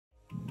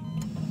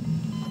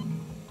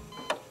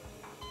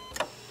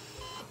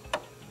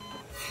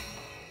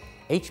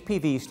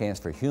HPV stands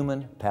for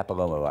human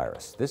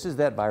papillomavirus. This is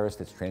that virus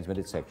that's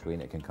transmitted sexually,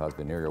 and it can cause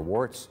venereal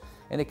warts,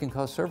 and it can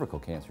cause cervical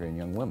cancer in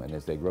young women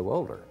as they grow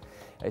older.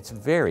 It's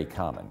very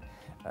common.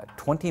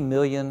 20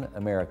 million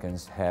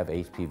Americans have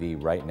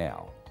HPV right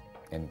now.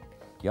 And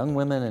young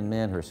women and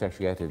men who are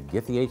sexually active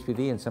get the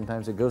HPV, and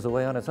sometimes it goes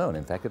away on its own.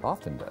 In fact, it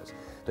often does.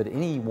 But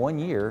any 1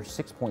 year,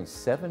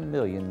 6.7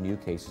 million new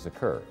cases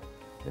occur.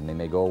 Then they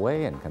may go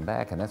away and come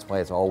back, and that's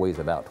why it's always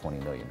about 20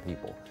 million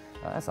people.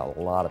 That's a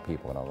lot of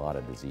people and a lot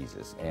of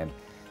diseases. And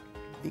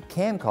it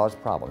can cause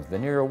problems.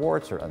 Venereal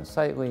warts are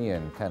unsightly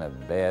and kind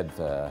of bad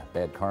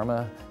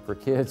karma for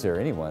kids or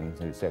anyone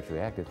who's sexually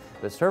active.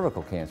 But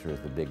cervical cancer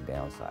is the big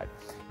downside.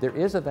 There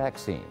is a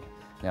vaccine.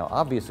 Now,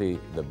 obviously,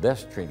 the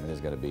best treatment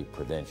is going to be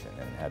prevention.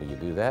 And how do you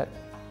do that?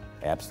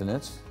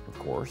 Abstinence, of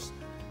course.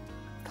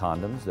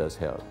 Condoms does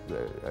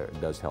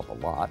help a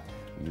lot,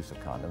 the use of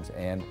condoms.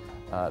 And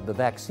the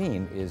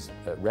vaccine is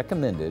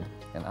recommended,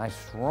 and I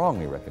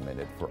strongly recommend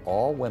it, for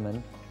all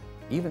women,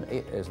 even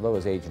as low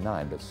as age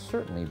 9, but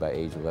certainly by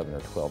age 11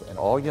 or 12, and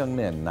all young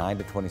men 9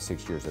 to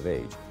 26 years of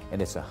age.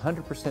 And it's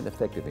 100%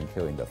 effective in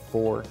killing the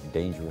 4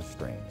 dangerous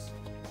strains.